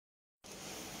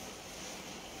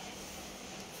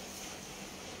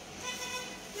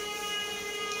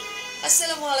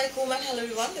আসসালামু আলাইকুম and hello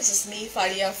everyone, this is me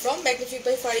Faria from Magnific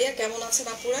by Faria. কেমন আছেন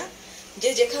আপুরা? যে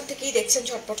যেখান থেকেই দেখছেন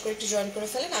ঝটপট করে একটু জয়েন করে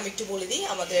ফেলেন। আমি একটু বলে দিই,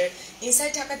 আমাদের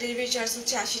ইনসাইড টাকা ডেলিভারি চার্জ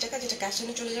হচ্ছে 80 টাকা, যেটা ক্যাশ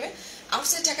অনে চলে যাবে।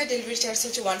 আউটসাইড টাকা ডেলিভারি চার্জ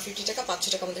হচ্ছে 150 টাকা, 500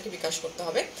 টাকা আমাদেরকে বিকাশ করতে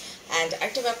হবে। অ্যান্ড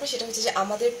একটা ব্যাপার সেটা হচ্ছে যে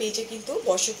আমাদের পেজে কিন্তু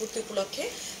বর্ষপূর্তি উপলক্ষে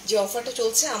যে অফারটা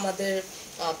চলছে, আমাদের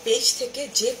পেজ থেকে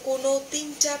যে কোনো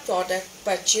 3টা প্রোডাক্ট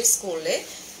পারচেস করলে,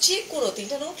 যে কোনো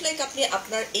 3টা, নট লাইক আপনি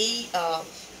আপনার এই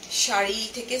শাড়ি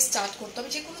থেকে স্টার্ট করতে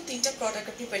হবে, যে কোনো 3টা প্রোডাক্ট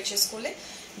আপনি পারচেস করলে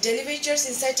delivery charge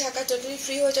inside Dhaka totally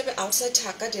free হয়ে যাবে, outside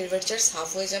Dhaka delivery charge half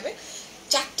হয়ে যাবে।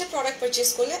 4টা প্রোডাক্ট পারচেস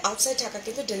করলে আউটসাইড ঢাকা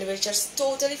কিন্তু ডেলিভারি চার্জ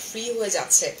টোটালি ফ্রি হয়ে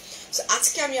যাচ্ছে। সো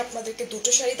আজকে আমি আপনাদেরকে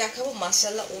দুটো শাড়ি দেখাবো,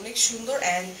 মাশাআল্লাহ অনেক সুন্দর,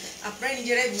 অ্যান্ড আপনারা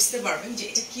নিজেরাই বুঝতে পারবেন যে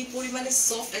এটা কি পরিমাণে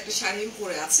সফট একটা শাড়ি আমি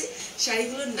পরে আছি।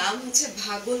 শাড়িগুলোর নাম হচ্ছে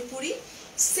ভাগলপুরি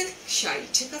সিল্ক শাড়ি,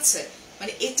 ঠিক আছে?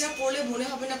 মানে এটা পরলে মনে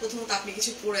হবে না প্রথমত আপনি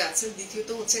কিছু পরে আছেন,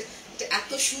 দ্বিতীয়ত হচ্ছে এটা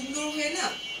এত সুন্দর হয়ে না,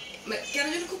 মানে কেন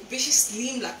যেন খুব বেশি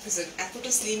স্লিম লাগতেছে।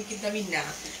 এতটা স্লিম কিন্তু আমি না।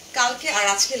 কালকে আর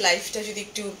আজকে লাইফটা যদি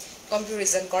একটু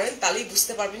কম্পারিজন করেন তাহলেই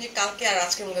বুঝতে পারবেন যে কালকে আর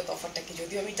আজকের মধ্যে তফাৎটা কি।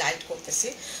 যদিও আমি ডায়েট করতেছি।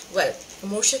 ওয়েল,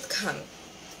 মোর্শেদ খান,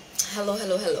 হ্যালো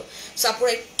হ্যালো হ্যালো। সো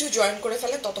আপনারা একটু জয়েন করে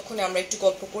ফেলেন, ততক্ষণে আমরা একটু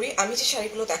গল্প করি। আমি যে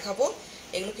শাড়িগুলো দেখাবো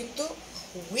এগুলো কিন্তু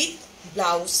উইথ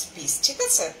ব্লাউজ পিস, ঠিক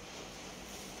আছে?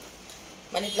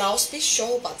 মানে ব্লাউজ পিস সহ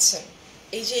পাচ্ছেন।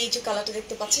 এই যে কালারটা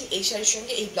দেখতে পাচ্ছেন, এই শাড়ির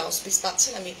সঙ্গে এই ব্লাউজ পিস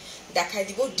পাচ্ছেন। আমি দেখাই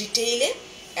দিব ডিটেইলে,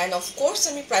 অ্যান্ড অফকোর্স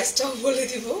আমি প্রাইসটাও বলে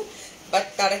দিব। বাট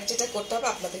তার আগে যেটা করতে হবে,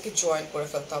 আপনাদেরকে জয়েন করে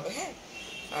ফেলতে হবে, হ্যাঁ।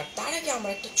 আর তার আগে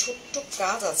আমার একটা ছোট্ট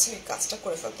কাজ আছে, ওই কাজটা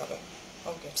করে ফেলতে হবে।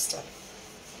 ওকে, স্টার্ট।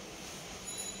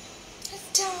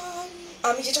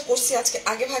 আমি যেটা করছি, আজকে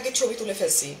আগে ভাগে ছবি তুলে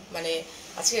ফেলছি, মানে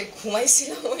আজকে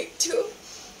ঘুমাইছিলাম একটু।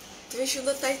 তুমি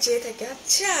সুন্দর তাই চেয়ে থাকে।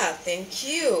 আচ্ছা, থ্যাংক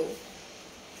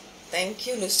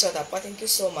ইউ নুসরাত আপা, thank you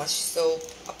so much. So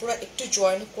আপনারা একটু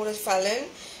জয়েন করে ফেলেন।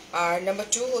 আর নাম্বার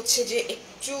 2 হচ্ছে যে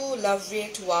একটু লাভ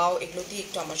রিয়েক্ট, ওয়াও, এগুলো দিয়ে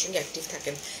একটু আমার সঙ্গে অ্যাক্টিভ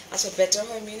থাকেন। আচ্ছা, বেটার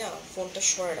হয় আমি না ফোনটা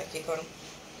সরে রাখি, কারণ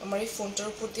আমার এই ফোনটার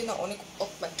উপর দিয়ে না অনেক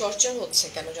টর্চার হচ্ছে,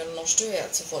 কেন যেন নষ্ট হয়ে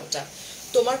যাচ্ছে ফোনটা।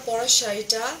 তোমার পরার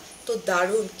শাড়িটা তো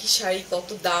দারুণ, কি শাড়ি, কত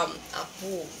দাম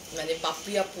আপু, মানে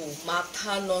পাপড়ি আপু,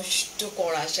 মাথা নষ্ট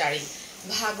করা শাড়ি,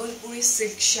 ভাগলপুরি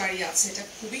সিল্ক শাড়ি আছে। এটা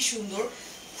খুবই সুন্দর,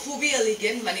 খুবই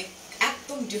এলিগেন্ট, মানে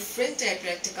একদম ডিফারেন্ট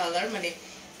টাইপের একটা কালার। মানে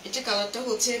এটা কালারটা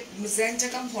হচ্ছে ম্যাজেন্টা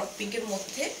কাম হট পিঙ্কের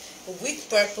মধ্যে উইথ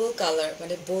পার্পল কালার।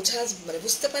 মানে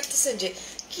বুঝতে পারতেছেন যে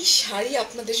কি শাড়ি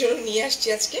আপনাদের জন্য নিয়ে আসছি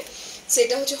আজকে।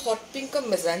 সেটা হচ্ছে হট পিঙ্ক কাম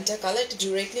ম্যাজেন্টা কালার। এটা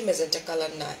ডিরেক্টলি ম্যাজেন্টা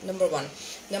কালার না, নাম্বার 1।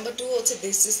 নাম্বার 2 হচ্ছে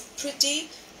দিস ইজ প্রিটি,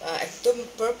 একদম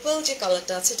পার্পল যে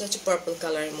কালারটা আছে এটা হচ্ছে পার্পল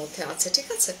কালারের মধ্যে আছে, ঠিক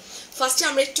আছে? ফার্স্টে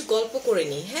আমরা একটু গল্প করে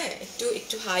নিই, হ্যাঁ,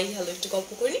 একটু হাই হ্যালো একটু গল্প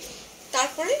করে নিই,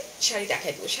 তারপরে শাড়ি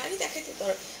দেখাই দেবো। শাড়ি দেখাইতে তো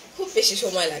খুব বেশি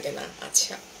সময় লাগে না।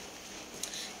 আচ্ছা,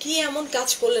 কি এমন কাজ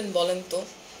করলেন বলেন তো?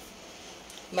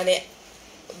 মানে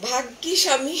ভাগ্যিস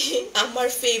আমি, আমার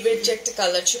ফেভারিট যে একটা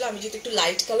কালার ছিল, আমি যেহেতু একটু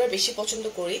লাইট কালার বেশি পছন্দ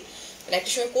করি, মানে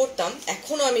একটা সময় করতাম,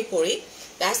 এখনো আমি করি।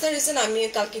 দ্যাটস দ্য রিজন আমি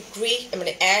কালকে গ্রে,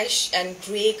 মানে অ্যাশ অ্যান্ড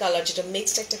গ্রে কালার, যেটা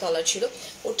মিক্সড একটা কালার ছিল,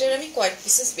 ওটার আমি কয়েক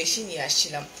পিসেস বেশি নিয়ে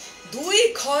আসছিলাম। 2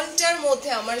 ঘন্টার মধ্যে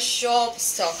আমার সব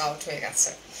স্টক আউট হয়ে গেছে।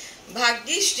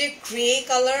 ভাগ্যিস যে grey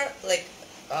colour, like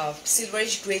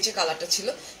silverish grey যে কালারটা ছিল,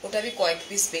 ওটা আমি কয়েক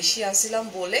পিস বেশি আসছিলাম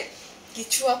বলে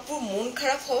কিছু আপুর মন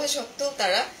খারাপ হওয়া সত্ত্বেও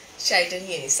তারা শাড়িটা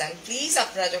নিয়ে নিছেন। প্লিজ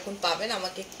আপনারা যখন পাবেন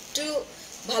আমাকে একটু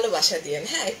ভালোবাসা দিয়েন,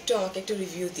 হ্যাঁ, একটু আমাকে একটু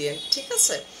রিভিউ দিয়েন, ঠিক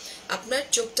আছে? আপনার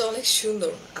চোখটা অনেক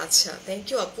সুন্দর। আচ্ছা, থ্যাংক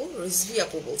ইউ আপু, রিজভি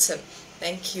আপু বলছেন,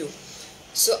 থ্যাংক ইউ।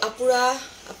 সো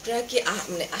আপনারা কি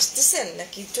মানে আসতেছেন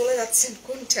নাকি চলে যাচ্ছেন,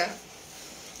 কোনটা?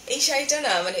 এই শাড়িটা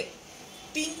না, মানে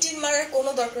পিন মারার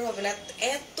কোনো দরকার হবে না,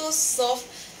 এত সফট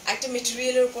একটা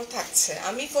মেটেরিয়ালের উপর থাকছে।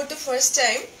 আমি for the first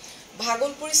time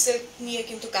Bhagalpuri silk নিয়ে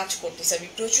কিন্তু কাজ করতেছি। আমি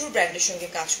প্রচুর ব্র্যান্ডের সঙ্গে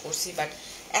কাজ করছি, বাট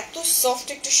এত সফট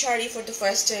একটা sari for the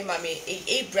first time আমি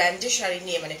এই ব্র্যান্ডের শাড়ি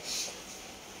নিয়ে, মানে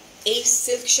এই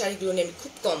সিল্ক শাড়িগুলো নিয়ে আমি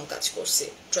খুব কম কাজ করছি,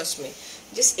 ট্রাস্ট মি।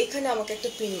 জাস্ট এখানে আমাকে একটা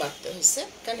পিন মারতে হয়েছে,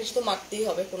 কারণ এটা তো মারতেই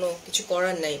হবে, কোনো কিছু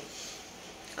করার নাই।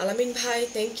 আলামিন ভাই,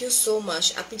 থ্যাংক ইউ সো মাচ।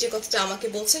 আপনি যে কথাটা আমাকে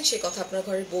বলছেন সেই কথা আপনার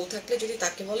ঘরের বউ থাকলে যদি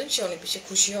তাকে বলেন, সে অনেক বেশি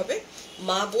খুশি হবে।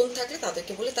 মা বোন থাকলে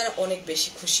তাদেরকে বলে তারা অনেক বেশি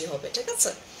খুশি হবে, ঠিক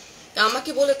আছে?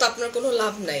 আমাকে বলে তো আপনার কোনো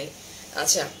লাভ নাই।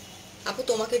 আচ্ছা আপু,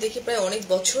 তোমাকে দেখি প্রায় অনেক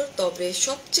বছর, তবে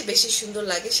সবচেয়ে বেশি সুন্দর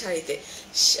লাগে শাড়িতে।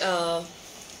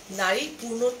 নারীর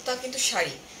পূর্ণতা কিন্তু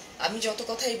শাড়ি। আমি যত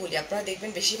কথাই বলি, আপনারা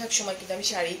দেখবেন বেশিরভাগ সময় কিন্তু আমি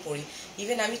শাড়িই পরি।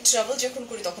 ইভেন আমি ট্রাভেল যখন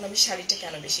করি তখন আমি শাড়িটা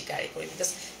কেন বেশি ক্যারি করি, বিকজ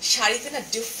শাড়িতে না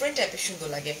ডিফারেন্ট টাইপের সুন্দর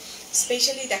লাগে।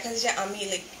 স্পেশালি দেখা যায় যে আমি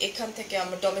লাইক এখান থেকে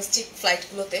আমার ডোমেস্টিক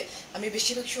ফ্লাইটগুলোতে আমি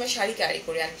বেশিরভাগ সময় শাড়ি ক্যারি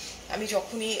করি। আর আমি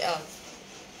যখনই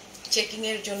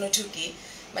চেকিংয়ের জন্য ঢুকি,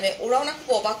 মানে ওরাও না খুব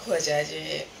অবাক হয়ে যায় যে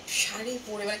শাড়ি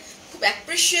পরে, মানে খুব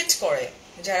অ্যাপ্রিসিয়েট করে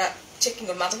যারা চেকিং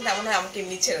করে মাঝে মাঝে এমন হয় আমাকে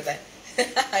এমনি ছেড়ে দেয়।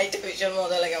 এটা ভীষণ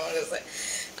মজা লাগে আমার কাছে।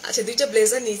 আচ্ছা, দুইটা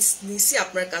ব্লেজার নিছি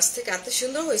আপনার কাছ থেকে, এত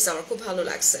সুন্দর হয়েছে, আমার খুব ভালো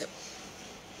লাগছে।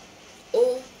 ও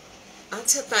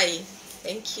আচ্ছা তাই,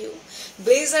 থ্যাংক ইউ।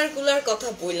 ব্লেজার গুলার কথা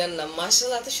বললেন না,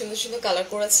 মাশাআল্লাহ এত সুন্দর সুন্দর কালার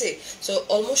করেছে। সো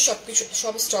অলমোস্ট সবকিছু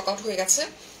সব স্টক আউট হয়ে গেছে,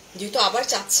 যেহেতু আবার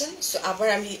চাচ্ছেন সো আবার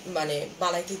আমি মানে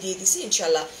বানাইতে দিয়ে দিছি।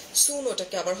 ইনশাল্লাহ সুন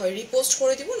ওটাকে আবার হয় রিপোস্ট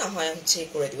করে দিব, না হয় হচ্ছে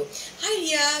করে দিব। High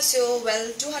Riya, so well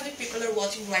 200 people are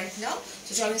watching right now.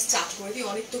 So চলো স্টার্ট করে দিই,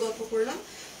 অনেক তো গল্প করলাম।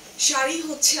 শাড়ি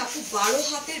হচ্ছে আপু 12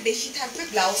 হাতের বেশি থাকবে,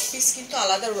 ব্লাউজ পিস কিন্তু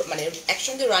আলাদা মানে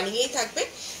একসঙ্গে রানিংয়েই থাকবে,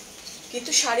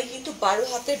 কিন্তু শাড়ি কিন্তু 12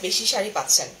 হাতের বেশি শাড়ি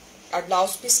পাচ্ছেন, আর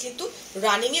ব্লাউজ পিস কিন্তু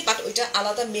রানিং এ, বাট ওইটা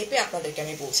আলাদা মেপে আপনাদেরকে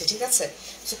আমি বলছি, ঠিক আছে?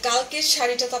 তো কালকের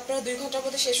শাড়িটা তো আপনারা 2 ঘন্টার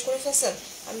মধ্যে শেষ করে ফেলছেন,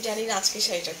 আমি জানি না আজকের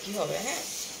শাড়িটা কি হবে। হ্যাঁ,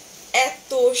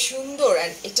 এত সুন্দর,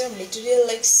 অ্যান্ড এটার মেটেরিয়াল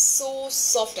লাইক সো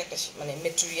সফট একটা মানে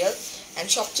মেটেরিয়াল। অ্যান্ড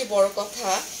সবচেয়ে বড় কথা,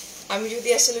 আমি যদি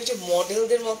আসলে ওই যে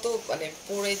মডেলদের মতো মানে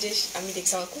পরে যে আমি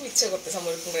দেখছি, আমার খুব ইচ্ছা করতেছে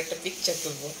আমার এরকম একটা পিকচার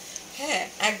তুলবো। হ্যাঁ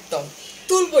একদম,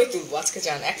 তুলবো আজকে,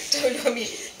 জান একটা হলো আমি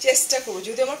চেষ্টা করবো,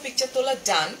 যদি আমার পিকচার তোলা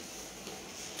ডান।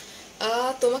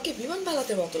 তোমাকে বিমান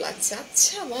বালাতের মতো লাগছে।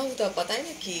 আচ্ছা মাহুদা আপা, তাই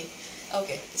নাকি?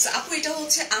 ওকে, আপু এটা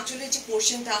হচ্ছে আঁচলের যে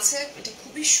পোর্শনটা আছে, এটা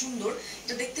খুবই সুন্দর।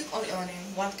 এটা দেখতে মানে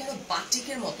ওয়ান কাইন্ড অফ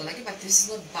বাটিকের মতো লাগে, but this is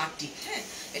not batik. হ্যাঁ,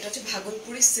 এটা হচ্ছে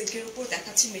ভাগলপুরি সিল্কের উপর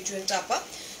দেখাচ্ছি মেটেরিয়ালটা আপা,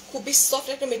 খুবই সফট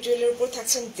একটা মেটেরিয়ালের উপর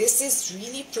থাকছেন। This is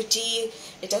really pretty.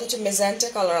 এটা হচ্ছে মেজেন্টা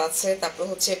কালার আছে, তারপর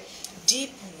হচ্ছে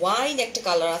ডিপ ওয়াইন একটা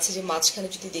কালার আছে, যে মাঝখানে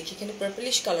যদি দেখি এখানে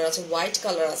পার্পলিশ কালার আছে, হোয়াইট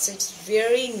কালার আছে। ইটস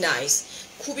ভেরি নাইস,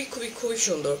 খুবই খুবই খুবই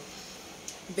সুন্দর।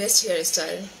 Best hair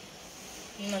style,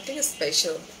 nothing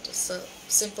special, just a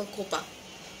simple খোপা।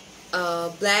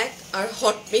 ব্ল্যাক আর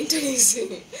হট পিঙ্কটা নিয়েছি,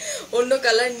 অন্য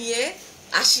কালার নিয়ে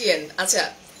আসিয়েন। আচ্ছা,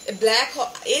 ব্ল্যাক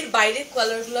এর বাইরের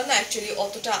কালারগুলো না অ্যাকচুয়ালি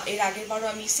অতটা, এর আগের বারও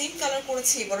আমি সেম কালার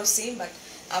করেছি, এবারও সেম, বাট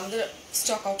আমাদের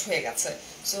স্টক আউট হয়ে গেছে।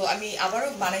 সো আমি আবারও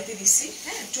বানাইতে দিচ্ছি,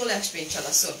 হ্যাঁ চলে আসবে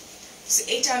ইনশাল্লাহ। সো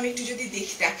এইটা আমি একটু যদি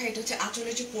দেখা, এটা হচ্ছে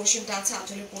আঁচলের যে পোর্শনটা আছে,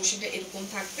 আঁচলের পোর্শনটা এরকম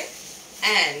থাকবে।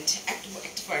 অ্যান্ড একটা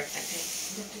পার্ট দেখাই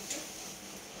একটু,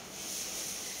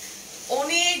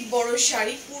 অনেক বড়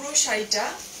শাড়ি, পুরো শাড়িটা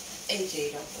এই যে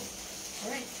এইরকম,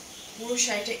 পুরো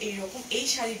শাড়িটা এইরকম। এই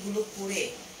শাড়িগুলো পরে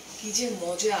কি যে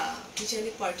মজা, আপনি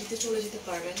চাইলে পার্টিতে চলে যেতে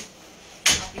পারবেন,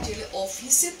 আপনি চাইলে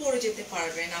অফিসে পরে যেতে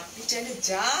পারবেন, আপনি চাইলে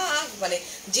যা মানে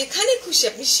যেখানে খুশি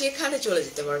আপনি সেখানে চলে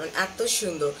যেতে পারবেন, এত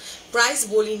সুন্দর। প্রাইস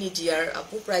বলিনি ডিয়ার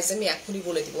আপু, প্রাইস আমি এখনই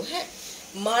বলে দিব। হ্যাঁ,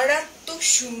 মারাত্মক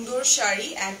সুন্দর শাড়ি,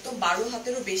 একদম 12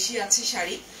 হাতেরও বেশি আছে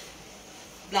শাড়ি।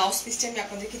 ব্লাউজ পিসটা আমি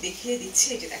আপনাদেরকে দেখিয়ে দিচ্ছি,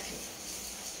 এই যে দেখেন,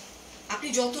 আপনি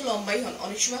যত লম্বাই হন,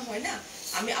 অনেক সময় হয় না,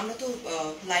 আমরা তো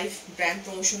লাইভ ব্র্যান্ড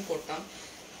প্রমোশন করতাম,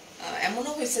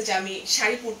 এমনও হয়েছে যে আমি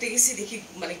শাড়ি পরতে গেছি, দেখি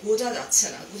মানে গোজা যাচ্ছে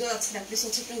না, প্লিজ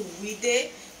হচ্ছে আপনার উইথে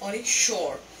অনেক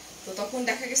শর্ট, তো তখন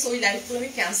দেখা গেছে ওই লাইভগুলো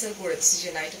আমি ক্যান্সেল করেছি, যে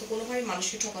না এটা তো কোনোভাবে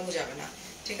মানুষকে ঠকানো যাবে না,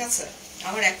 ঠিক আছে?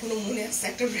 আমার এখনো মনে আছে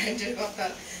একটা ব্র্যান্ডের কথা,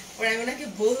 পরে আমি ওনাকে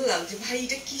বললাম যে ভাই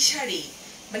এটা কি শাড়ি,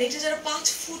 মানে এটা যারা 5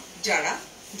 ফুট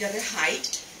যাদের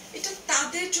হাইট, এটা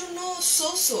তাদের জন্য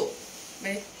সো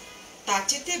মানে তার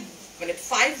চেয়ে মানে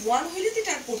 5'1" হইলে তো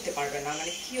এটা আর পড়তে পারবে না,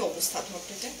 মানে কি অবস্থা।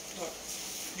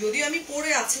 যদিও আমি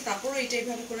পরে আছি, তারপরও এটা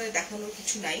এইভাবে করে দেখানোর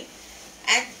কিছু নাই,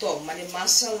 একদম মানে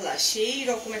মাশাআল্লাহ সেই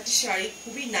রকম একটা শাড়ি,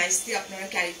 খুবই নাইসলি আপনারা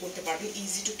ক্যারি করতে পারবেন,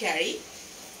 ইজি টু ক্যারি।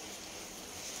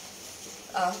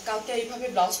 কালকে এইভাবে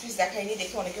ব্লাউজ পিস দেখাইনি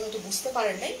দেখে অনেকে হয়তো বুঝতে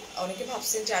পারেন নাই, অনেকে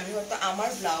ভাবছেন যে আমি হয়তো আমার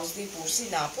ব্লাউজ দিয়ে পরছি,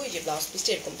 না আপু এই যে ব্লাউজ পিসটা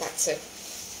এরকম থাকছে।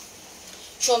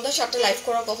 সন্ধ্যা 7টা লাইভ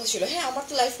করার কথা ছিল, হ্যাঁ আমার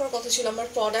তো লাইভ করার কথা ছিল, আমার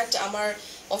প্রোডাক্ট আমার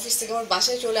অফিস থেকে আমার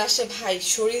বাসায় চলে আসে, ভাই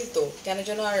শরীর তো কেন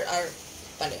যেন আর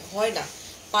মানে হয় না,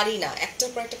 পারি না, একটার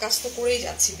পর একটা কাজ তো করেই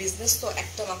যাচ্ছি, বিজনেস তো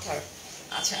একটা মাথার।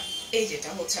 আচ্ছা, এই যেটা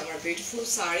হচ্ছে আমার বিউটিফুল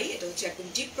শাড়ি, এটা হচ্ছে একদম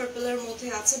ডিপ পার্পলের মধ্যে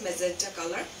আছে, মেজেন্টা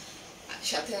কালার,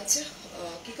 সাথে আছে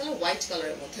কি কালার, হোয়াইট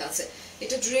কালারের মধ্যে আছে।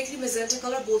 এটা ডিরেক্টলি মেজেন্টা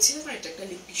কালার বলছি না, এটা একটা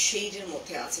লিপি শেডের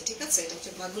মধ্যে আছে, ঠিক আছে? এটা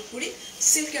হচ্ছে ভাগলপুরি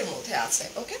সিল্কের মধ্যে আছে।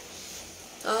 ওকে,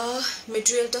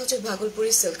 মেটেরিয়ালটা হচ্ছে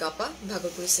ভাগলপুরি সিল্ক আপা,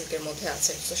 ভাগলপুরি সিল্কের মধ্যে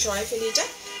আছে। তো সরাই ফেলি এটা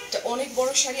অনেক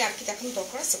বড় শাড়ি, আর কি দেখানো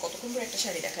দরকার আছে? কতক্ষণ করে একটা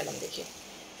শাড়ি দেখালাম দেখি।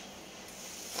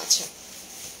 আচ্ছা,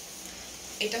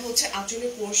 এটা হচ্ছে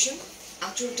আঁচলের পোর্শন,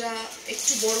 আঁচলটা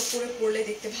একটু বড় করে পরলে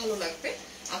দেখতে ভালো লাগবে,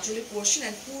 আঁচলের পোর্শন,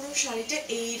 আর পুরো শাড়িটা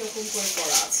এইরকম করে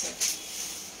করা আছে।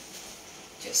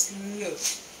 জাস্ট লুক,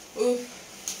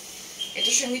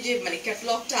 এটার সঙ্গে যে মানে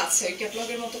ক্যাটালগটা আছে, ওই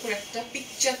ক্যাটালগের মতো করে একটা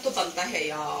পিকচার তো বানতা হ্যাঁ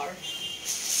ইয়ার।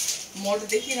 মডেল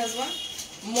দেখি নাজমা,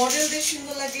 মডেলদের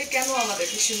সুন্দর লাগলে কেন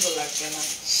আমাদেরকে সুন্দর লাগবে না?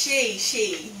 সেই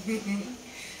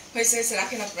হয়েছে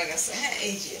রাখেন আপনার কাছে। হ্যাঁ,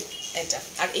 এই যে এটা,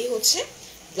 আর এই হচ্ছে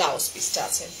ব্লাউজ পিসটা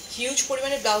আছে, হিউজ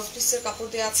পরিমাণে ব্লাউজ পিসের কাপড়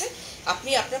দেওয়া আছে, আপনি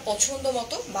আপনার পছন্দ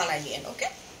মতো বানাই নিয়েন। ওকে,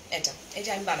 এটা এটা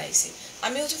আমি বানাইছি।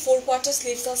 আমি হচ্ছে 4/4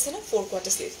 স্লিভস আছে না,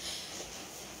 4/4 স্লিভ।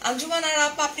 আঞ্জুমান আর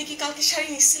আপা, আপনি কি কালকে শাড়ি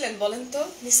নিচ্ছিলেন বলেন তো?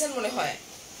 নিছেন মনে হয়,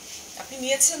 আপনি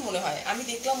নিয়েছেন মনে হয়, আমি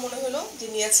দেখলাম মনে হলো যে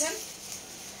নিয়েছেন।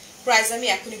 প্রাইস আমি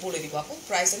এখনই বলে দিব আপু,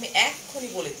 প্রাইস আমি এখনই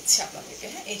বলে দিচ্ছি আপনাদেরকে।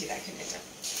 হ্যাঁ, এই যে দেখেন এটা।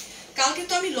 কালকে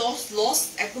তো আমি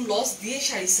একদম লস দিয়ে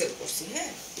শাড়ি সেল করছি।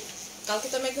 হ্যাঁ, কালকে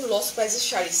তো আমি একদম লস প্রাইসে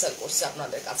শাড়ি সেল করছি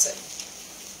আপনাদের কাছে।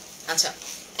 আচ্ছা,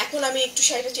 এখন আমি একটু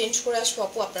শাড়িটা চেঞ্জ করে আসবো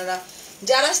আপু। আপনারা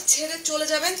যারা ছেড়ে চলে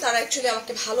যাবেন তারা অ্যাকচুয়ালি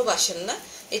আমাকে ভালোবাসেন না,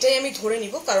 এটাই আমি ধরে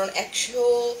নিব। কারণ 100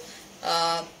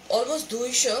 অলমোস্ট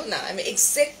 200 না, আমি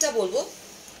এক্সাক্টটা বলবো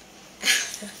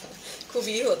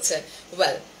খুবই হচ্ছে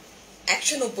ওয়েল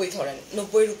 190 ধরেন,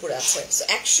 90-এর উপরে আছে।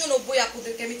 190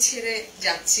 আপুদেরকে আমি ছেড়ে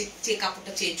যাচ্ছি যে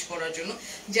কাপড়টা চেঞ্জ করার জন্য।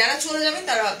 যারা চলে যাবেন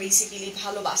তারা বেসিক্যালি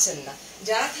ভালোবাসেন না,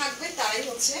 যারা থাকবেন তারাই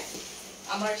হচ্ছে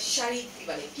আমার শাড়ি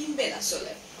মানে কিনবেন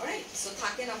আসলে। অলরাইট, সো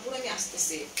থাকেন আপুরা, আমি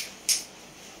আসতেছি।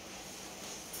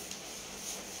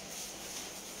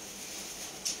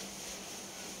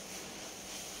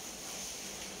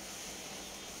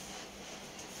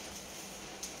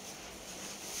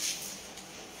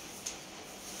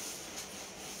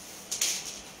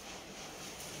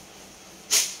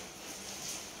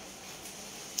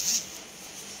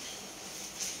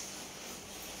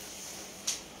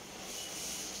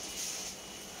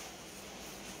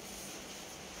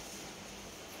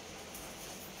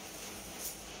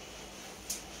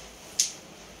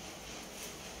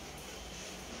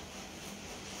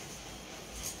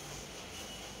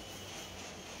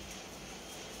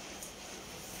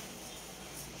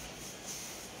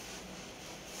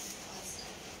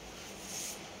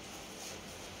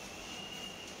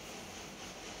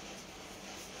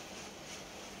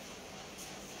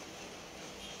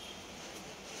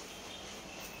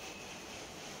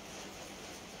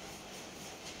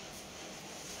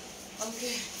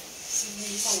 ওকে,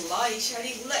 আল্লাহ এই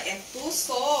শাড়িগুলো এত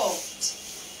সফট,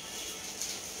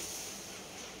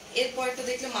 এরপরটা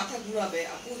দেখলে মাথা ঘুরাবে।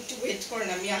 আপু একটু ওয়েট করেন,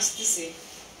 আমি আসতেছি।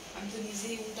 আমি তো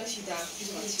নিজেই উল্টা সিধা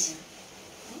কিছু পাচ্ছি না।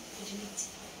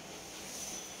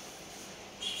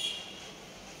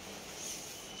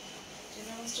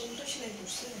 উল্টা সেলাই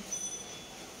করছে।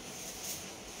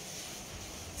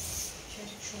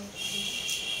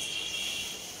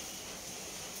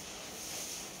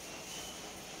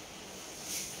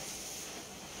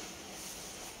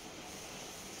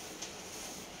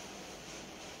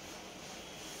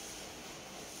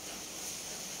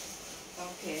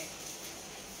 ওকে,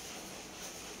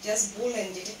 জাস্ট বলেন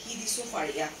যেটা কি দিছো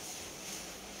ফারিয়া।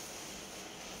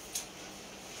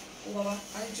 ও বাবা,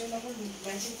 আরেকজন আবার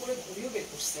ম্যাচিং করে ঘুরিও বের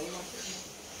করছে।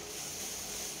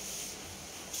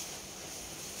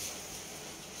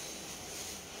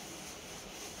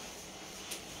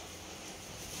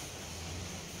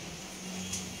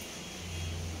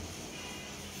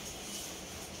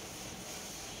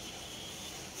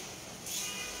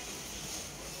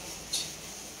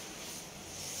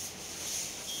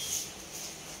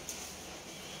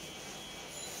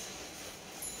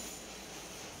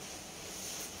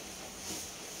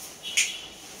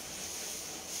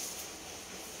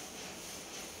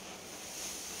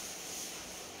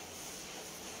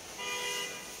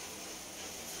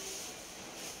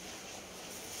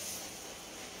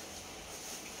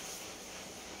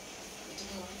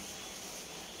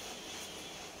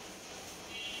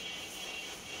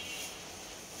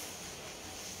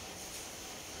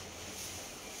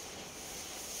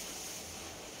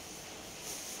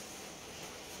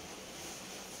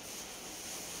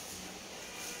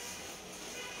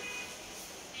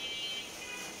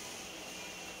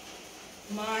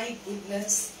 মাই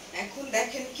গুডনেস, এখন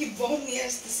দেখেন কি বম নিয়ে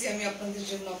আসতেছি আমি আপনাদের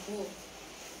জন্য আপু।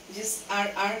 জাস্ট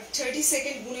আর 30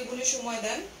 সেকেন্ড গুনে গুনে সময়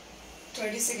দেন,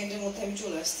 30 সেকেন্ডের মধ্যে আমি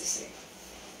চলে আসতেছি।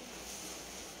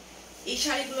 এই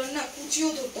শাড়িগুলোর না কুচিও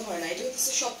ধরতে হয় না, এটা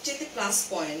হচ্ছে সবচেয়ে plus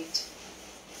point.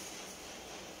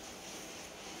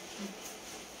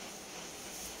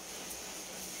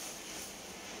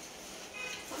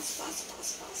 Fast fast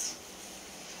fast fast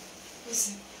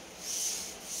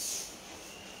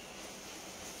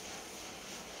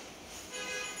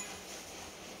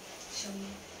সামনে।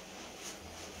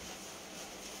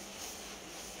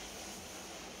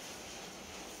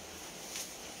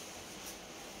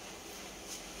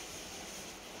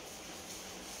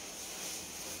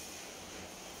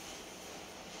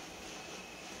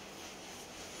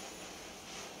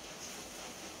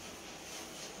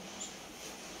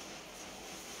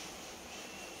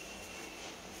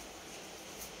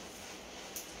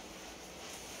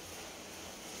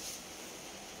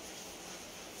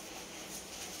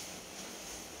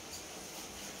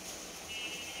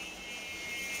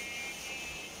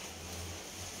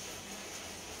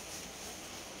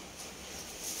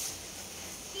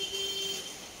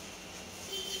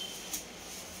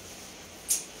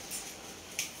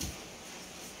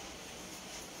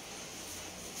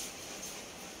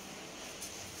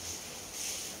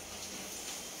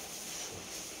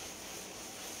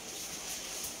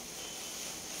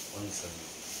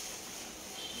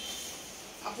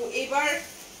 আপু এবার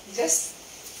জাস্ট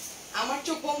আমার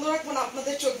চোখ বন্ধ রাখবো না,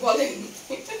 আপনাদের চোখ বলেন।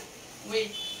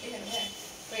 ওয়েট, এখানে হ্যাঁ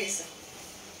হয়েছে।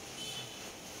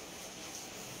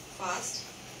 ফাস্ট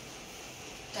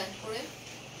টাইট করে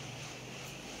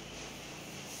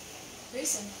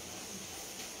হয়েছে।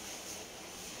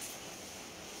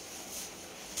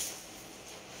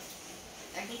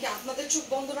 এখন কি আপনাদের চোখ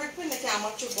বন্ধ রাখবেন নাকি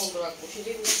আমার চোখ বন্ধ রাখবো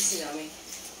সেটাই বুঝতেছি আমি।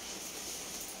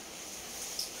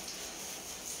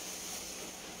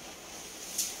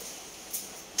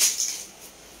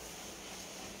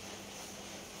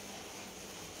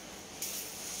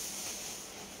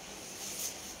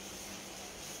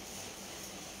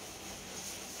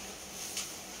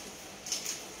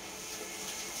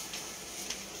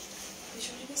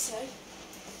 স্যার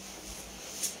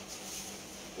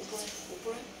উপরে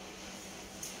উপরে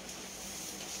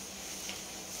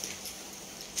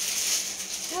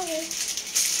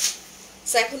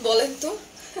এখন বলেন তো।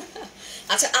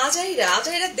 আচ্ছা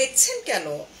আজাইরা দেখছেন কেন?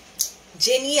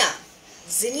 জেনিয়া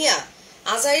জিনিয়া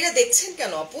আজাইরা দেখছেন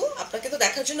কেন আপু? আপনাকে তো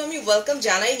দেখার জন্য আমি ওয়েলকাম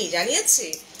জানিয়েছি।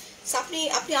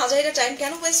 আপনি আজাইরা টাইম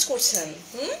কেন ওয়েস্ট করছেন?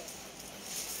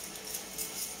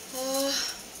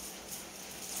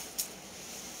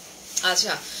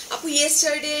 আচ্ছা আপু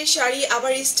ইয়েস্টারডে শাড়ি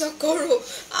আবার স্টক করো।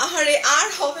 আহারে আর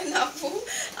হবে না আপু,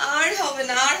 আর হবে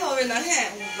না। হ্যাঁ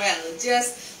well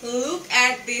just look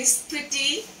at this pretty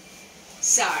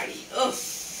sari.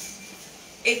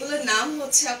 এগুলোর নাম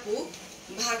হচ্ছে আপু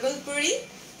ভাগলপুরি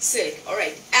সিল্ক।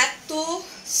 অলরাইট, এত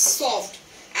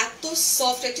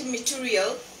সফট একটা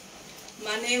মেটেরিয়াল,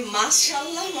 মানে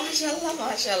মাশাআল্লাহ মাশাআল্লাহ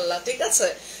মাশাআল্লাহ। ঠিক আছে,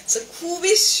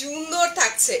 খুবই সুন্দর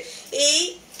থাকছে। এই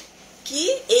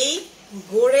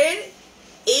গোড়ের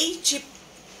এই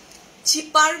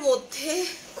চিপার মধ্যে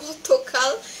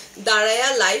কতকাল দাঁড়ায়া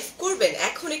লাইভ করবেন?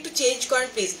 এখন একটু চেঞ্জ করেন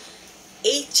প্লিজ।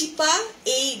 এই চিপা,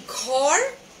 এই ঘর,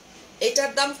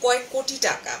 এটার দাম কয়েক কোটি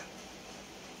টাকা।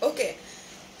 ওকে,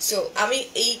 সো আমি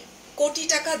এই কোটি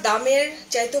টাকা দামের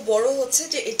চাইতে বড় হচ্ছে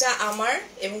যে এটা আমার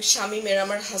এবং শামীমের,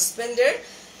 আমার হাজবেন্ডের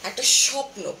একটা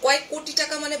স্বপ্ন। কয়েক কোটি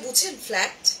টাকা মানে বুঝেন,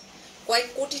 ফ্ল্যাট কয়েক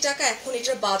কোটি টাকা এখন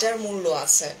এটার বাজার মূল্য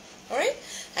আছে। অলরাইট,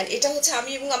 এন্ড এটা হচ্ছে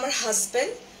আমি এবং আমার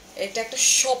হাজবেন্ড, এটা একটা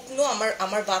স্বপ্ন,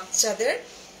 আমার বাচ্চাদের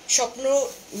স্বপ্ন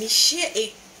মিশিয়ে এই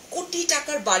কোটি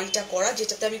টাকার বাড়িটা করা,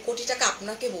 যেটাতে আমি কোটি টাকা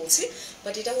আপনাকে বলছি,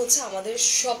 বাট এটা হচ্ছে আমাদের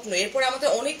স্বপ্ন। এরপরে আমাদের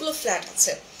অনেকগুলো ফ্ল্যাট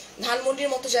আছে, ধানমন্ডির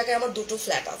মতো জায়গায় আমার 2টো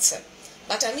ফ্ল্যাট আছে,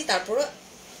 বাট আমি তারপরে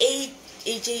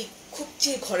এই যে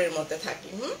খুবচি ঘরের মধ্যে থাকি।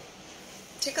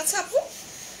 ঠিক আছে আপু,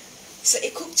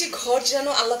 এই খুবচি ঘর যেন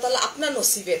আল্লাহ তাআলা আপনার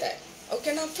নসিবে দেয়।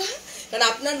 ওকে না আপা? কারণ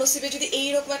আপনার নসিবে যদি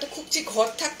এইরকম একটা খুবচি ঘর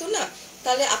থাকতো না,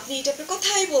 তাহলে আপনি এই টাইপের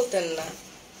কথাই বলতেন না।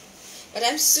 But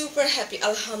I am super happy,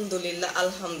 আলহামদুলিল্লাহ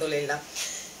আলহামদুলিল্লাহ।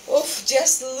 ওফ,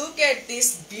 just look at this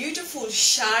beautiful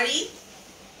sari,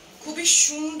 খুবই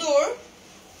সুন্দর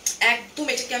একদম।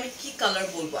 এটাকে আমি কি কালার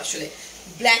বলবো আসলে,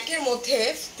 ব্ল্যাকের মধ্যে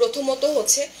প্রথমত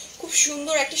হচ্ছে খুব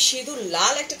সুন্দর একটা সিঁদুর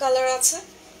লাল একটা কালার আছে।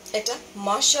 এটা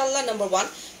মাশাআল্লাহ নাম্বার 1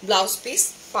 ব্লাউজ পিস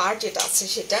পার্ট যেটা আছে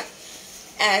সেটা,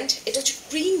 অ্যান্ড এটা হচ্ছে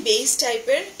ক্রিম বেস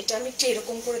টাইপের। এটা আমি একটু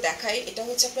এরকম করে দেখাই, এটা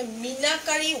হচ্ছে আপনার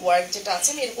মিনাকারি ওয়ার্ক যেটা আছে,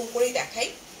 আমি এরকম করেই দেখাই।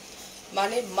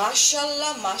 মানে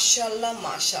মাশাআল্লাহ মাশাআল্লাহ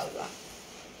মাশাআল্লাহ।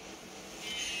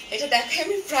 এটা দেখাই,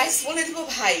 আমি প্রাইস বলে দিব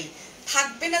ভাই,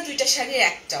 থাকবে না 2টা শাড়ির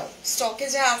একটাও। স্টকে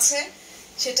যা আছে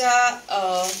সেটা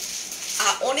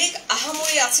অনেক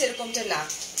আহামরি আছে এরকমটা না।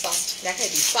 ফার্স্ট দেখাই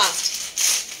দিই, ফার্স্ট।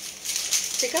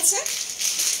 ঠিক আছে,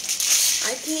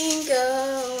 আই থিঙ্ক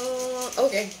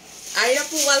ওকে।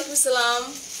 আইরাপু ওয়ালাইকুম আসসালাম।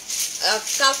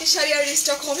 কালকে শাড়ি আর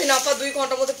স্টক হবে না আপা, 2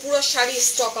 ঘন্টার মধ্যে পুরো শাড়ি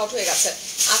স্টক আউট হয়ে গেছে।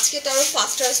 আজকে তারও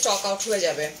ফাস্টার স্টক আউট হয়ে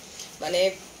যাবে, মানে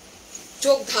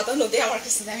চোখ ধাঁধানোতে আমার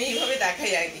কাছে। আমি এইভাবে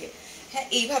দেখাই আগে, হ্যাঁ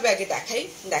এইভাবে আগে দেখাই।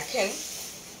 দেখেন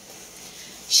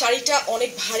শাড়িটা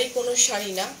অনেক ভারী কোনো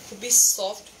শাড়ি না, খুবই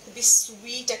সফট, খুবই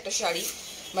সুইট একটা শাড়ি।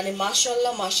 মানে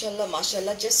মাশাআল্লাহ মাশাআল্লাহ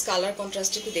মাশাআল্লাহ। জাস্ট কালার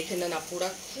কন্ট্রাস্ট একটু দেখে নেন আপুরা,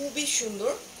 খুবই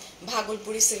সুন্দর।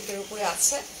 ভাগলপুরি সিল্কের উপরে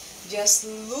আছে। Just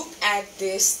look at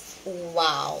this,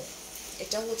 wow.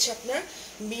 এটা হচ্ছে আপনার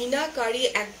মিনাকারি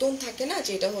একদম থাকে না,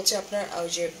 যেটা হচ্ছে আপনার ওই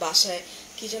যে বাসায়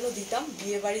কি যেন দিতাম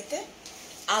বিয়ে বাড়িতে,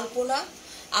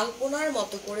 আলপনার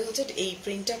মতো করে হচ্ছে এই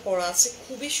প্রিন্টটা করা আছে,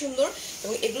 খুবই সুন্দর।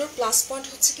 এবং এগুলোর প্লাস পয়েন্ট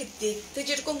হচ্ছে কি, দেখতে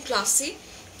যেরকম ক্লাসি,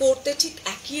 পরতে ঠিক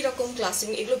একই রকম ক্লাসি।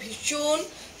 এগুলো ভীষণ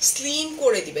স্লিম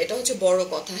করে দিবে, এটা হচ্ছে বড়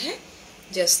কথা। হ্যাঁ,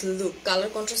 জাস্ট লুক, কালার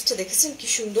কন্ট্রাস্টটা দেখেছেন কি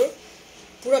সুন্দর।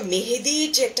 পুরো মেহেদির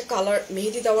যে একটা কালার,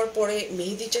 মেহেদি দেওয়ার পরে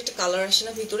মেহেদির যে একটা কালার আসে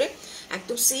না ভিতরে,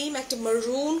 একদম সেম একটা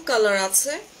মারুন কালার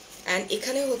আছে। অ্যান্ড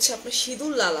এখানে হচ্ছে আপনার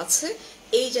সিঁদুর লাল আছে।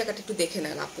 এই জায়গাটা একটু দেখে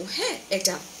নেন আপু। হ্যাঁ,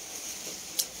 এটা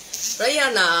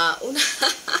রায়ানা,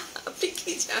 আপনি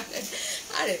কি জানেন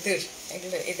আরে দূর,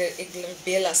 এগুলোর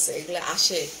বেল আছে, এগুলো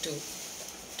আসে একটু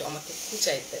একটু আমাকে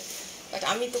খুঁচাইতে, বাট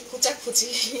আমি তো খুঁচি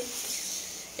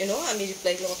আমি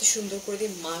রিপ্লাইগুলো কত সুন্দর করে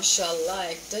দিই। মাশাআল্লাহ,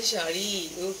 একটা sari,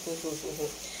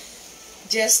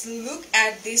 just look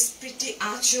at this pretty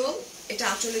আঁচল। এটা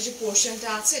আঁচলের যে পোর্শনটা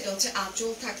আছে এটা হচ্ছে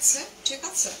আঁচল থাকছে, ঠিক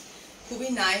আছে? খুবই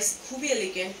নাইস, খুবই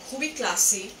এলিগেন্ট, খুবই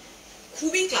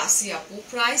ক্লাসি আপু।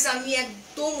 প্রাইস আমি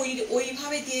একদম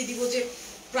ওইভাবে দিয়ে দিব যে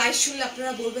প্রাইস শুনলে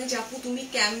আপনারা বলবেন যে আপু তুমি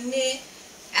কেমনে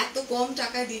এত কম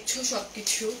টাকায় দিচ্ছ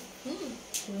সবকিছু।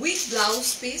 With blouse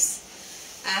piece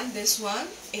and this one,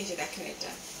 এই যে দেখেন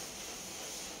এটা,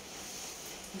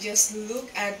 just look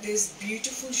at this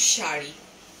beautiful sari,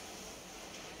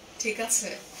 ঠিক আছে?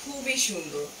 খুবই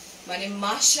সুন্দর, মানে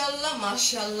মাশাআল্লাহ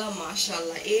মাশাআল্লাহ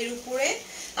মাশাআল্লাহ। এর উপরে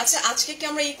আচ্ছা আজকে কি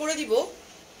আমরা করে দিব,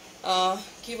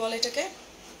 কি বলে এটাকে,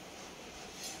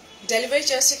 ডেলিভারি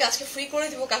চার্জটাকে আজকে ফ্রি করে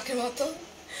দিব কালকের মতো,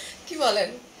 কি বলেন?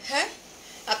 হ্যাঁ,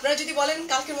 আপনারা যদি বলেন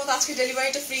কালকের মতো আজকে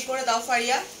ডেলিভারিটা ফ্রি করে দাও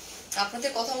ফারিয়া,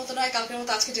 আপনাদের কথা মতো নয়, কালকের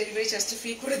মতো আজকে ডেলিভারি চার্জটা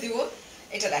ফ্রি করে দিব।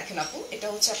 এটা দেখেন আপু, এটা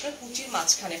হচ্ছে আপনার কুচির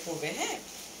মাঝখানে পড়বে, হ্যাঁ,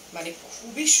 মানে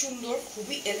খুবই সুন্দর,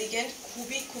 খুবই এলিগেন্ট,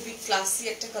 খুবই ক্লাসি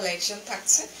একটা কালেকশন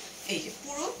থাকছে। এই যে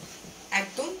পুরো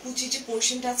একদম কুচি যে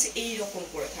পোর্শনটা আছে এই রকম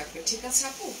করে থাকবে, ঠিক আছে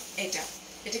আপু?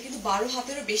 এটা কিন্তু 12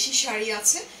 হাতেরও বেশি শাড়ি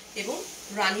আছে এবং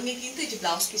রানিং এ কিন্তু এই যে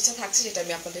ব্লাউজ পিসটা থাকছে, যেটা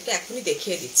আমি আপনাদেরকে এখনই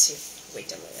দেখিয়ে দিচ্ছি।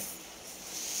 ওইটা মানে,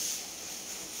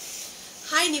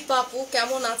 হাই নিপা আপু,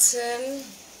 কেমন আছেন?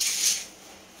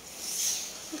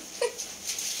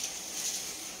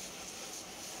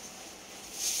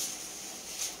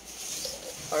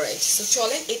 অলরাইট, সো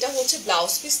চলেন, এটা হচ্ছে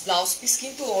ব্লাউজ পিস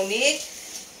কিন্তু অনেক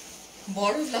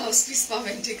বড় ব্লাউজ পিস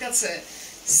পাবেন, ঠিক আছে?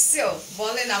 সো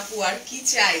বলেন আপু আর কি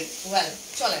চাই? ওয়েল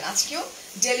চলেন, আজকেও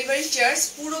ডেলিভারি চার্জ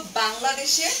পুরো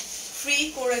বাংলাদেশে ফ্রি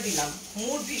করে দিলাম।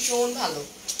 মুড ভীষণ ভালো,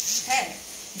 হ্যাঁ।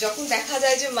 যখন দেখা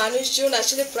যায় যে মানুষজন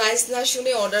আসলে প্রাইস না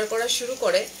শুনে অর্ডার করা শুরু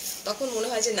করে, তখন মনে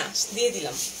হয় যে না, দিয়ে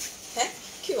দিলাম। হ্যাঁ,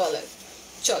 কি বলেন?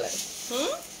 চলেন।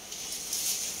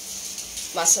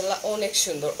 মাশাআল্লাহ, অনেক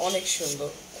সুন্দর,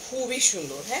 খুবই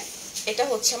সুন্দর। হ্যাঁ, এটা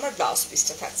হচ্ছে আমার ব্লাউজ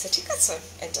পিসটা থাকছে, ঠিক আছে?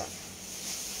 এটা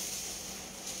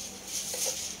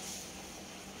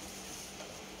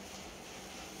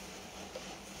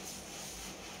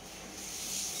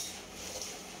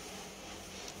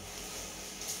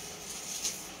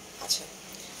আচ্ছা,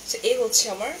 এই হচ্ছে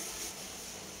আমার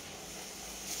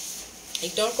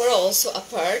ইগনোর করা অলসো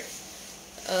আপার্ট,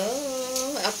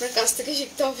 আপনার কাছ থেকে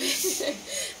শিখতে হবে।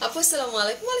 আপু আসসালামু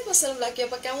আলাইকুম। ওয়ালাইকুম আসসালাম লাকি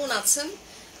আপা, কেমন আছেন?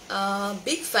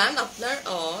 বিগ ফ্যান আপনার।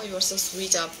 ইউ আর সো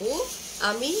সুইট আপু।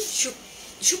 আমি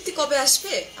শুক্তি কবে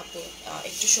আসবে আপু?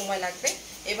 একটু সময় লাগবে,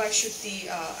 এবার শুক্তি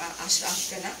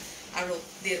আসবে না, আরো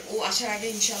ও আসার আগে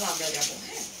ইনশাল্লাহ আমরা যাবো,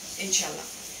 হ্যাঁ ইনশাল্লাহ।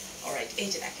 অলরাইট, এই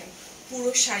যে দেখেন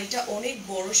পুরো শাড়িটা অনেক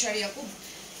বড় শাড়ি আপু,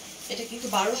 এটা কিন্তু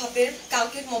 12 হাতের,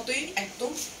 কালকের মতোই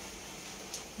একদম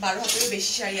 12 হাতেরও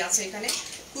বেশি শাড়ি আছে এখানে।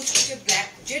 কুচকুচে ব্ল্যাক,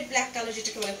 জেড ব্ল্যাক কালার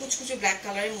যেটাকে বলে, কুচকুচে ব্ল্যাক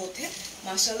কালারের মধ্যে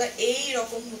মাশাআল্লাহ এই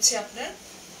রকম হচ্ছে আপনার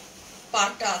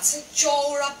পাড়টা আছে,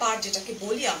 চওড়া পাড় যেটাকে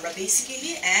বলি আমরা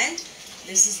basically. And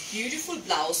this is beautiful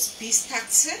blouse piece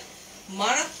থাকছে,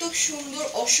 মারাত্মক সুন্দর,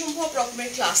 অসম্ভব রকমের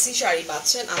ক্লাসি শাড়ি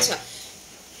পাচ্ছেন। আচ্ছা,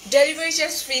 ডেলিভারি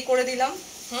চার্জ ফ্রি করে দিলাম,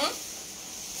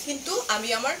 কিন্তু আমি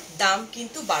আমার দাম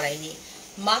কিন্তু বাড়াইনি,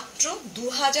 মাত্র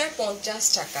 2050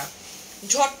 টাকা।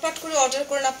 ঝটপট করে অর্ডার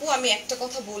করেন আপু। আমি একটা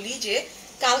কথা বলি যে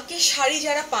কালকে শাড়ি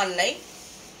যারা পান নাই,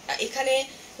 এখানে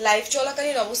লাইভ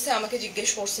চলাকালীন অবস্থায় আমাকে জিজ্ঞেস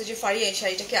করছে যে ফারিয়া এই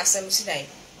শাড়িটা কি আসামসি নাই,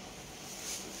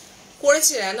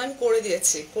 করেছি রান, আমি করে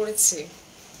দিয়েছি, করেছি।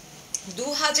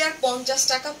 2050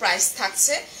 টাকা প্রাইস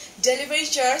থাকছে, ডেলিভারি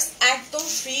চার্জ একদম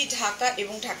ফ্রি ঢাকা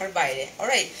এবং ঢাকার বাইরে।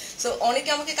 অলরাইট, সো অনেকে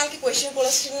আমাকে কালকে কোয়েশ্চেন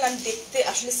করেছিলেন, আমি দেখতে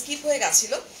আসলে স্কিপ হয়ে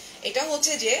গেছিল। এটা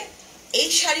হচ্ছে যে এই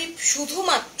শাড়ি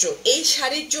শুধুমাত্র এই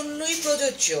শাড়ির জন্যই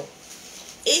প্রযোজ্য।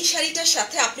 এই শাড়িটার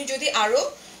সাথে আপনি যদি আরো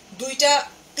 2টা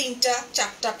 3টা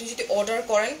 4টা আপনি যদি অর্ডার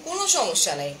করেন কোনো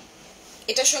সমস্যা নেই,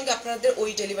 এটার সঙ্গে আপনাদের ওই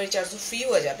ডেলিভারি চার্জও ফ্রি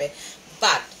হয়ে যাবে।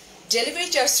 বাট ডেলিভারি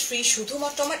চার্জ ফ্রি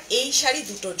শুধুমাত্র আমার এই শাড়ি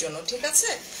দুটোর জন্য, ঠিক আছে?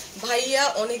 ভাইয়া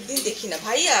অনেকদিন দেখি না,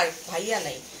 ভাইয়া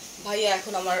নাই, ভাইয়া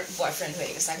এখন আমার বয়ফ্রেন্ড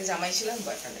হয়ে গেছে, আগে জামাই ছিলাম,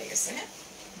 বয়ফ্রেন্ড হয়ে গেছে। হ্যাঁ,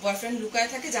 বয়ফ্রেন্ড লুকায়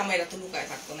থাকে, জামাইরা তো লুকায়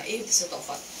থাকতো না, এই হচ্ছে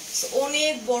তফাৎ।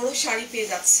 অনেক বড় শাড়ি পেয়ে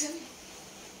যাচ্ছেন।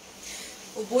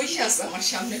 ও বইসে আছে আমার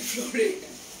সামনে ফ্লোরে,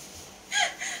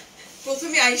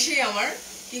 প্রথমে আইসেই আমার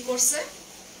কি করছে,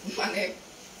 মানে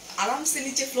আরামসে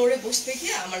নিচে ফ্লোরে বসতে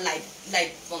গিয়ে আমার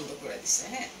লাইট বন্ধ করে দিচ্ছে।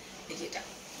 হ্যাঁ, এই যেটা,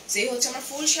 এই হচ্ছে আমার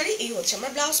ফুল শাড়ি, এই হচ্ছে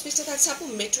আমার ব্লাউজ পিসটা থাকছে আপু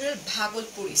মেটেরিয়াল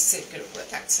ভাগলপুরি সিল্কের উপরে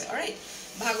থাকছে। অলরাইট,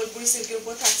 ভাগলপুরি সিল্কের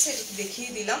উপরে থাকছে, এটা দেখিয়ে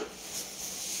দিলাম।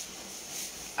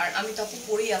 আর আমি তো আপু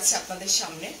পরেই আছে আপনাদের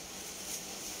সামনে,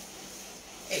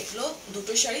 এগুলো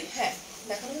দুটো শাড়ি। হ্যাঁ,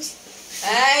 দেখানো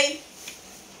এই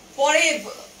পরে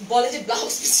বলে যে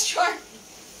ব্লাউজ পিস শর্ট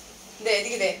দে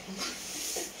এদিকে দে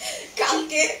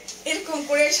কালকে এরকম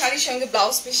করে শাড়ির সঙ্গে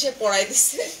ব্লাউজ পিসে পরাই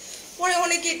দিচ্ছে পরে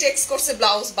অনেকেই টেক্সট করছে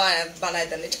ব্লাউজ বানায়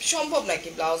দেন এটা কি সম্ভব নাকি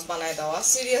ব্লাউজ বানায় দেওয়া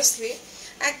সিরিয়াসলি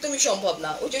একদমই সম্ভব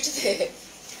না ওই যেটাতে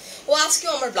ও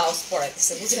আজকেও আমার ব্লাউজ পরাই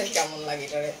দিচ্ছে বুঝলেন কেমন লাগে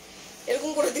এটারে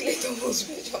এরকম করে দিলেই তো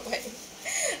বুঝবে সবাই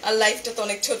আর লাইফটা তো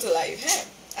অনেক ছোট লাইফ হ্যাঁ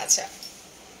আচ্ছা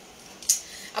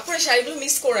আপনারা শাড়িগুলো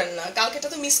মিস করেন না কালকেটা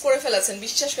তো মিস করে ফেলেছেন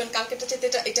বিশ্বাস করেন কালকেটা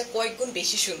চেয়ে এটা কয়েক গুণ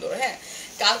বেশি সুন্দর হ্যাঁ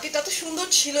কালকেটা তো সুন্দর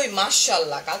ছিলই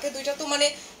মাশাআল্লাহ কালকে দুইটা তো মানে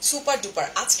super duper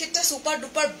আজকেরটা super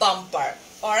duper bumper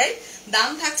alright দাম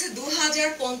থাকছে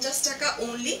 2050 টাকা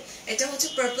অনলি এটা হচ্ছে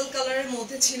পার্পল কালারের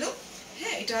মধ্যে ছিল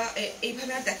হ্যাঁ এটা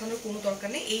এইভাবে আর দেখানোর কোনো দরকার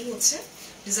নেই এই হচ্ছে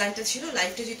ডিজাইনটা ছিল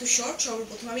লাইফটা যেহেতু শর্ট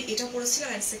সর্বপ্রথম আমি এটা পরেছিলাম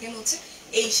এন্ড সেকেন্ড হচ্ছে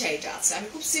এই শাড়িটা আছে আমি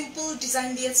খুব সিম্পল ডিজাইন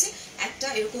দিয়েছি একটা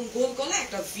এরকম গোল গলা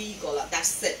একটা ভি গলা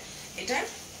দ্যাটস ইট এটা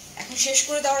এখন শেষ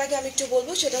করে দেওয়ার আগে আমি একটু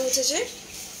বলবো সেটা হচ্ছে যে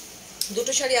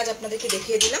দুটো শাড়ি আজ আপনাদেরকে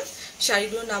দেখিয়ে দিলাম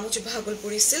শাড়িগুলোর নাম হচ্ছে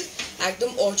ভাগলপুরি সিল্ক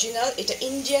একদম অরিজিনাল এটা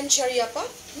ইন্ডিয়ান শাড়ি আপা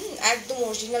একদম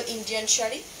অরিজিনাল ইন্ডিয়ান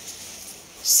শাড়ি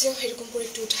সো এরকম করে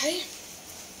একটু উঠাই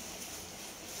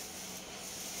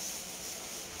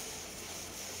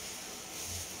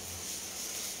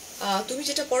তুমি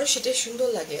যেটা পরো সেটাই সুন্দর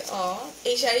লাগে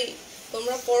এই শাড়ি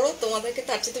তোমরা পরো তোমাদেরকে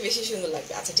তার চেয়ে বেশি সুন্দর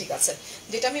লাগবে আচ্ছা ঠিক আছে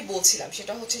যেটা আমি বলছিলাম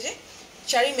সেটা হচ্ছে যে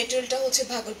শাড়ির মেটেরিয়ালটা হচ্ছে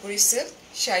ভাগলপুরি সিল্ক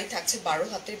শাড়ি থাকছে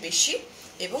 12 হাতের বেশি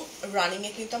এবং রানিং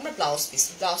এ কিন্তু আমরা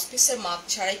ব্লাউজ পিসের মাপ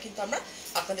ছাড়াই কিন্তু আমরা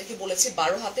আপনাদেরকে বলেছি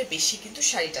 12 হাতের বেশি কিন্তু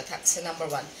শাড়িটা থাকছে নাম্বার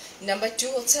 1 নাম্বার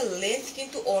 2 হচ্ছে লেন্থ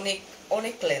কিন্তু অনেক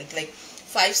অনেক লেন্থ লাইক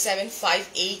 5'7",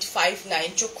 5'8",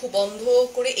 5'9" চক্ষু বন্ধ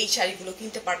করে এই শাড়িগুলো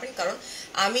কিনতে পারবেন কারণ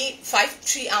আমি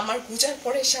 5'3" আমার গুজার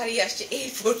পরে শাড়ি আসছে এই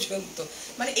পর্যন্ত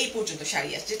মানে এই পর্যন্ত শাড়ি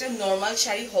আসছে যেটা নর্মাল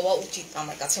শাড়ি হওয়া উচিত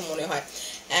আমার কাছে মনে হয়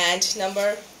and number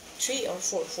 3 or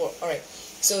 4 alright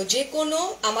so যে কোনো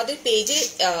আমাদের পেজে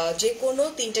যে কোনো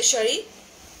 3টা শাড়ি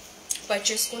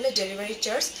পারচেস করলে ডেলিভারি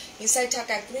চার্জ ইনসাইড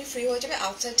ঢাকা একদমই ফ্রি হয়ে যাবে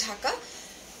আউটসাইড ঢাকা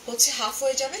হচ্ছে হাফ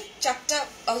হয়ে যাবে 4টা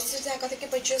আউটসাইড ঢাকা থেকে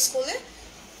পারচেস করলে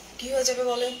কি হয়ে যাবে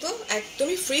বলেন তো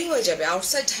একদমই ফ্রি হয়ে যাবে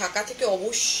আউটসাইড ঢাকা থেকে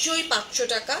অবশ্যই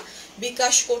 500 টাকা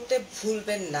বিকাশ করতে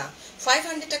ভুলবেন না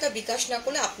 500 টাকা বিকাশ না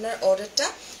করলে আপনার অর্ডারটা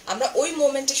আমরা ওই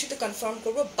মোমেন্টে শুধু কনফার্ম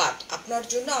করব বাট আপনার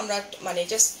জন্য আমরা মানে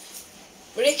জাস্ট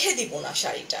রেখে দিব না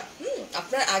শাড়িটা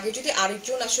আপনার আগে যদি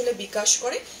আরেকজন আসলে বিকাশ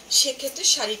করে সেক্ষেত্রে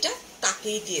শাড়িটা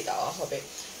তাকেই দিয়ে দেওয়া হবে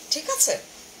ঠিক আছে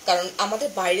কারণ আমাদের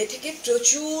বাইরে থেকে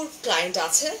প্রচুর ক্লায়েন্ট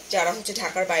আছে যারা হচ্ছে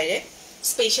ঢাকার বাইরে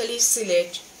স্পেশালি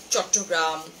সিলেট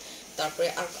চট্টগ্রাম তারপরে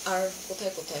আর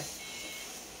কোথায়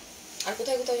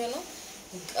কোথায় জানো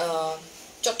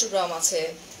চট্টগ্রাম আছে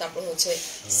তারপর হচ্ছে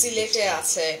সিলেটে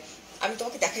আছে আমি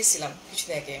তোমাকে দেখাইছিলাম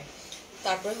কিছুদিন আগে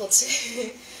তারপরে হচ্ছে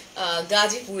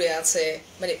গাজীপুরে আছে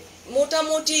মানে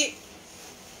মোটামুটি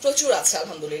প্রচুর আছে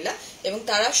আলহামদুলিল্লাহ এবং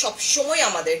তারা সব সময়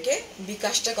আমাদেরকে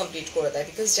বিকাশটা কমপ্লিট করে দেয়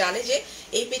বিকজ জানে যে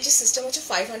এই পেজের সিস্টেম হচ্ছে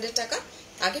 500 টাকা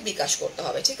আগে বিকাশ করতে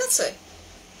হবে ঠিক আছে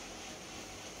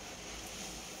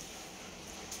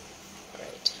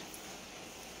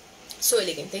সো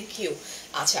এলিগেন্ট থ্যাংক ইউ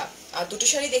আচ্ছা আর দুটো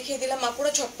শাড়ি দেখিয়ে দিলাম আপুরা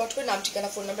ঝটপট করে নাম ঠিকানা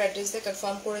ফোন নাম্বার অ্যাড্রেস দিয়ে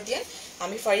কনফার্ম করে দিয়ে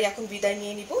আমি ফারি এখন বিদায়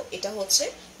নিয়ে নিব এটা হচ্ছে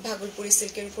ভাগলপুরি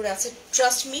সিল্কের উপরে আছে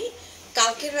ট্রাস্ট মি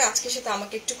কালকের আর আজকের সাথে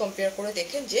আমাকে একটু কম্পেয়ার করে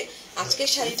দেখেন যে আজকের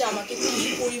শাড়িটা আমাকে কি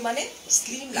পরিমাণে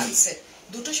স্লিম লাগছে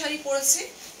দুটো শাড়ি পরেছে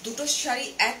দুটো শাড়ি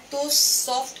এত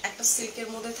সফট একটা সিল্কের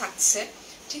মধ্যে থাকছে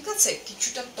ঠিক আছে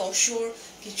কিছুটা তসর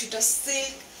কিছুটা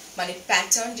সিল্ক মানে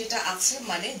প্যাটার্ন যেটা আছে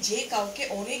মানে যে কাউকে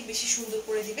অনেক বেশি সুন্দর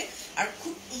করে দিবে আর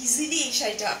খুব ইজিলি এই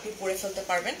শাড়িটা আপনি পরে ফেলতে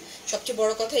পারবেন সবচেয়ে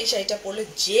বড় কথা এই শাড়িটা পরলে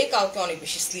যে কাউকে অনেক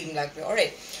বেশি স্লিম লাগবে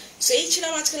অলরাইট সো এই ছিল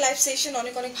আজকে লাইভ সেশন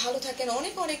অনেক অনেক ভালো থাকেন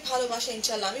অনেক অনেক ভালোবাসা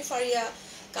ইনশাআল্লাহ আমি ফারিয়া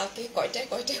কালকে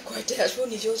কয়টায় আসবো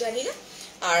নিজেও জানি না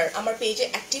আর আমার পেজে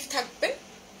অ্যাক্টিভ থাকবেন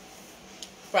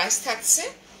প্রাইস থাকছে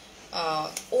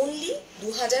অনলি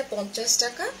 2050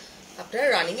 টাকা আপনারা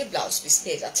রানিং এ ব্লাউজ পিস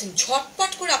পেয়ে যাচ্ছেন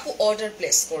ঝটপট করে আপু অর্ডার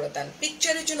প্লেস করে দেন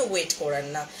পিকচারের জন্য ওয়েট করেন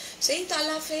না সেই তো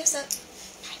আল্লাহ হাফেজ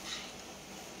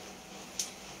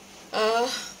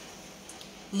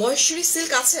মহেশ্বরী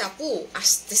সিল্ক আছে আপু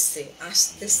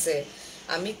আসতেছে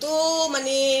আমি তো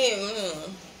মানে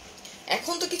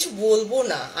এখন তো কিছু বলবো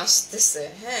না আসতেছে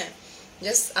হ্যাঁ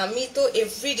জাস্ট আমি তো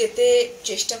এভরিডেতে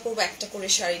চেষ্টা করবো একটা করে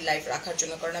শাড়ি লাইভ রাখার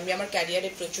জন্য কারণ আমি আমার ক্যারিয়ারে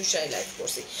প্রচুর শাড়ি লাইভ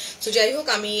করছি সো যাই হোক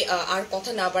আমি আর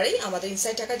কথা না বাড়াই আমাদের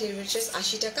ইনসাইড টাকা ডেলিভারি চার্জ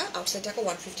 80 টাকা আউটসাইড টাকা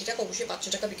 150 টাকা অবশ্যই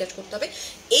 500 টাকা বিকাশ করতে হবে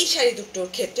এই শাড়ি দুটোর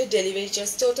ক্ষেত্রে ডেলিভারি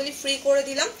চার্জ টোটালি ফ্রি করে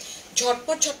দিলাম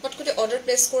ঝটপট ঝটপট করে অর্ডার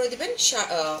প্লেস করে দিবেন।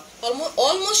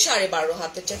 অলমোস্ট 12.5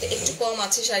 হাতের চাইতে একটু কম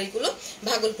আছে শাড়িগুলো,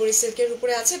 ভাগলপুরি সিল্কের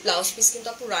উপরে আছে। ব্লাউজ পিস কিন্তু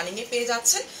আপু রানিং এ পেয়ে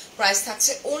যাচ্ছেন। প্রাইস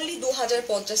থাকছে অনলি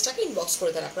 2050 টাকা। ইনবক্স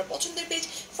করে দেন আপনার পছন্দের পেজ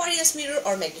ফারিয়াস মিরর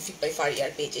অর ম্যাগনিফিক বাই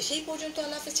ফারিয়ার পেজে। সেই পর্যন্ত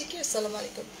আল্লাহ হাফেজ, আসসালামু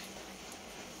আলাইকুম,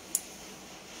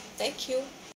 থ্যাংক ইউ।